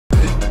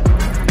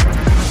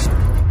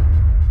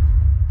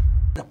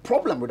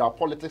problem with our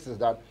politics is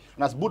that,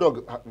 and as Bulldog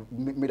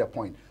made a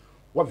point,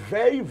 we're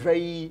very,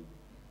 very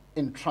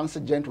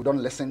intransigent. We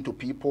don't listen to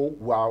people.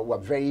 We're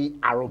very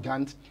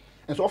arrogant.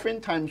 And so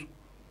oftentimes,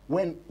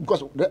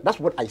 because that's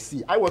what I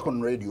see. I work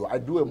on radio. I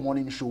do a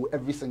morning show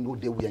every single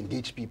day. We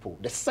engage people.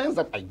 The sense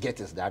that I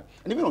get is that,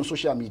 and even on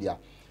social media,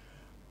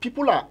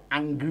 people are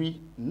angry,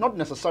 not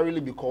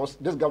necessarily because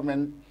this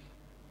government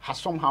has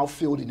somehow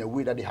failed in a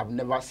way that they have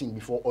never seen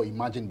before or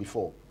imagined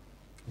before.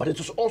 But it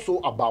is also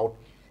about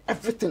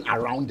everything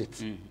around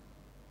it.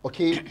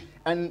 Okay?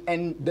 And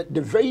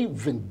the very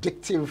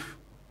vindictive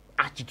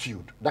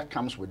attitude that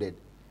comes with it.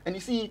 And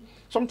you see,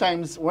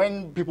 sometimes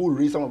when people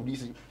read some of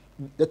these,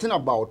 the thing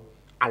about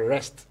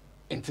arrest,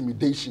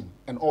 intimidation,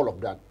 and all of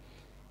that,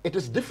 it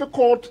is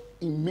difficult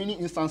in many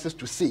instances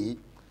to say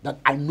that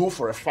I know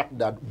for a fact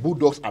that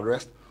Bulldog's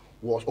arrest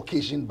was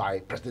occasioned by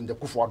President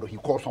Akufo-Addo. He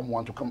called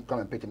someone to come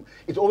and pick him.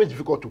 It's always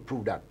difficult to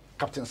prove that,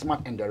 Captain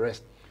Smart and the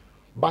rest.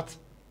 But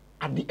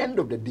at the end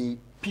of the day,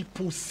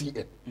 people see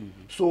it.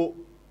 So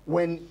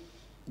when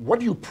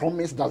what you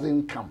promise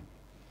doesn't come,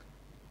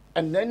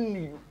 and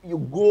then you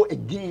go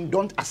again,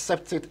 don't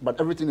accept it,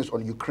 but everything is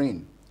on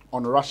Ukraine,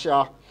 on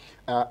Russia,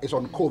 it's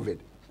on COVID.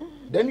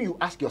 Then you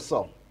ask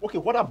yourself, okay,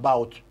 what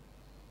about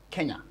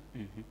Kenya?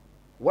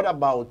 What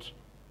about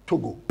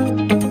Togo?